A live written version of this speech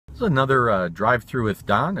It's another drive-through with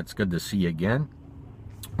Don. It's good to see you again.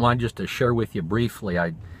 I wanted just to share with you briefly.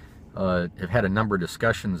 I have had a number of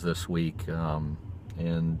discussions this week,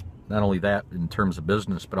 and not only that in terms of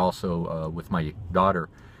business, but also with my daughter.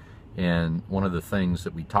 And one of the things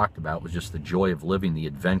that we talked about was just the joy of living, the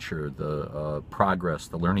adventure, the progress,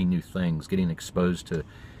 the learning new things, getting exposed to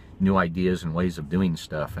new ideas and ways of doing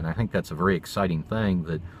stuff. And I think that's a very exciting thing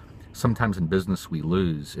that sometimes in business we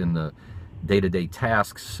lose in the day-to-day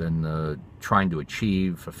tasks and trying to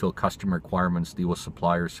achieve, fulfill customer requirements, deal with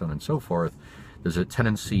suppliers, so on and so forth. There's a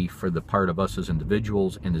tendency for the part of us as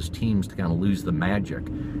individuals and as teams to kind of lose the magic.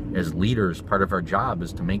 As leaders, part of our job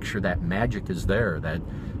is to make sure that magic is there, that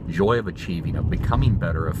joy of achieving, of becoming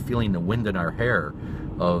better, of feeling the wind in our hair,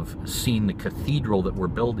 of seeing the cathedral that we're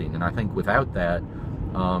building. And I think without that,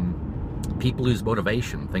 people lose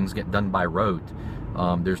motivation. Things get done by rote.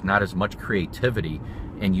 There's not as much creativity,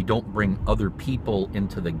 and you don't bring other people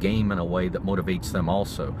into the game in a way that motivates them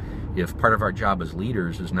also. If part of our job as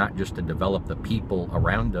leaders is not just to develop the people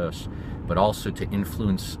around us, but also to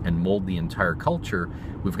influence and mold the entire culture,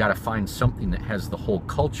 we've got to find something that has the whole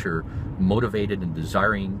culture motivated and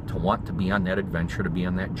desiring to want to be on that adventure, to be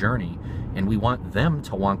on that journey. And we want them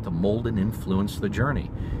to want to mold and influence the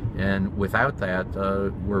journey. And without that,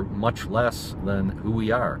 we're much less than who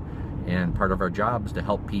we are. And part of our job is to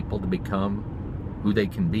help people to become who they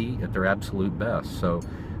can be at their absolute best. So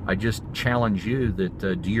I just challenge you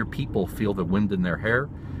that do your people feel the wind in their hair?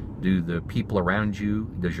 Do the people around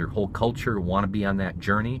you, does your whole culture want to be on that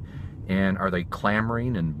journey? And are they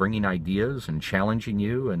clamoring and bringing ideas and challenging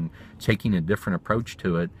you and taking a different approach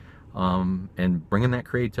to it and bringing that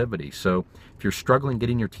creativity? So if you're struggling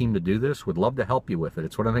getting your team to do this, would love to help you with it.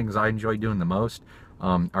 It's one of the things I enjoy doing the most.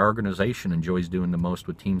 Our organization enjoys doing the most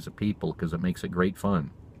with teams of people because it makes it great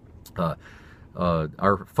fun.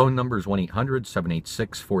 Our phone number is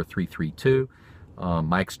 1-800-786-4332.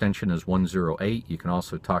 My extension is 108. You can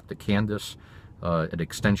also talk to Candace at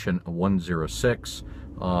extension 106.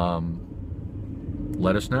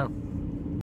 Let us know.